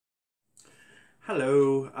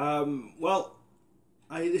Hello.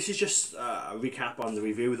 This is just a recap on the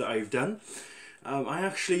review that I've done. I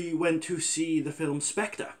actually went to see the film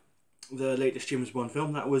Spectre, the latest James Bond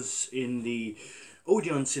film. That was in the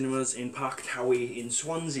Odeon cinemas in Park Towie in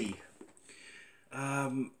Swansea.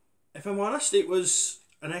 If I'm honest, it was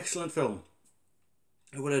an excellent film.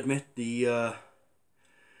 I will admit the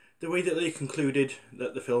way that they concluded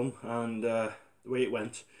the film and the way it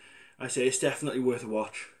went, I say it's definitely worth a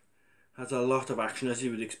watch. Has a lot of action, as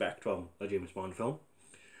you would expect from a James Bond film,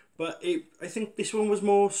 but I think this one was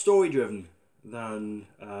more story driven than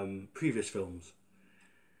previous films,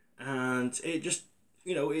 and it just,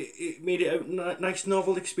 it made it a nice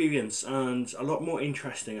novel experience and a lot more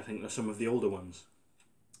interesting, I think, than some of the older ones.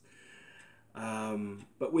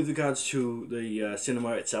 But with regards to the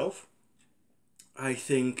cinema itself, I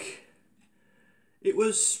think it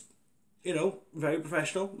was, very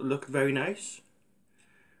professional. It looked very nice.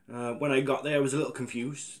 When I got there, I was a little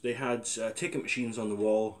confused. They had ticket machines on the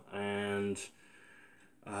wall, and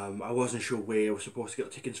I wasn't sure where I was supposed to get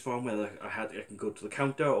the tickets from, whether I could go to the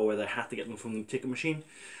counter or whether I had to get them from the ticket machine.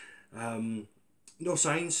 No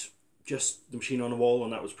signs, just the machine on the wall,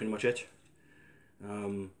 and that was pretty much it.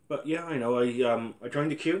 But yeah, I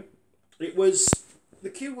joined the queue. The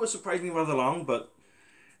queue was surprisingly rather long, but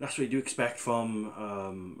that's what you do expect from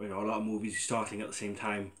a lot of movies starting at the same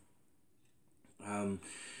time.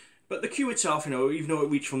 But the queue itself, even though it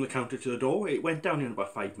reached from the counter to the door, it went down in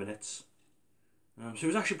about 5 minutes. So it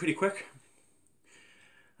was actually pretty quick.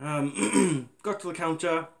 Got to the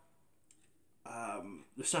counter.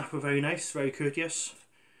 The staff were very nice, very courteous.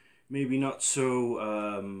 Maybe not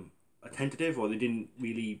so attentive, or they didn't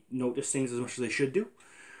really notice things as much as they should do.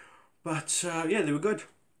 But yeah, they were good.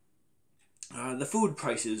 The food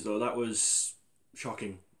prices, though, that was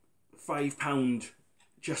shocking. £5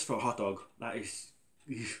 just for a hot dog. That is...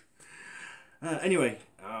 anyway,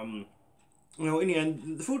 in the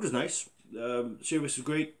end, the food was nice. Service was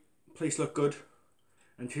great. Place looked good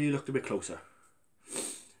until you looked a bit closer.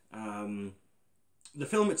 The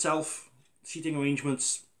film itself, seating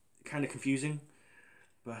arrangements, kind of confusing.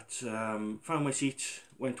 But found my seat,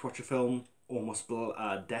 went to watch a film, almost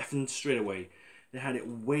deafened straight away. They had it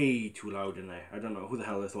way too loud in there. I don't know who the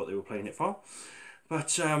hell they thought they were playing it for.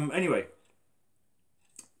 But anyway,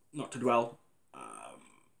 not to dwell.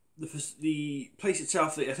 The place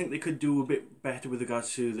itself, I think they could do a bit better with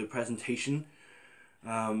regards to the presentation.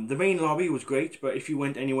 The main lobby was great, but if you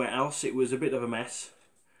went anywhere else, it was a bit of a mess.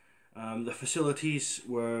 The facilities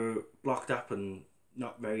were blocked up and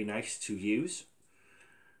not very nice to use.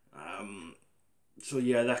 So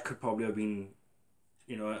yeah, that could probably have been,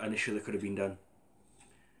 an issue that could have been done.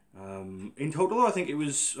 In total, I think it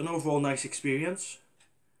was an overall nice experience.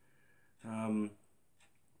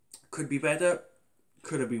 Could be better,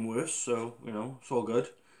 could have been worse, so, it's all good.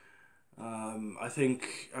 I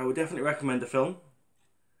think I would definitely recommend the film.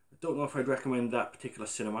 I don't know if I'd recommend that particular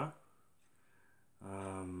cinema.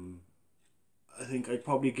 I think I'd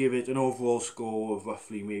probably give it an overall score of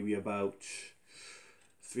roughly maybe about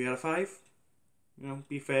 3 out of 5.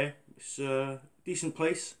 Be fair. It's a decent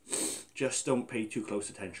place. Just don't pay too close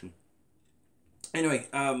attention. Anyway,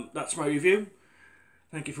 that's my review.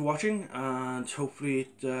 Thank you for watching, and hopefully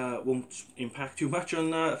it won't impact too much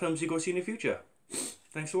on films you go see in the future.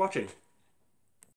 Thanks for watching.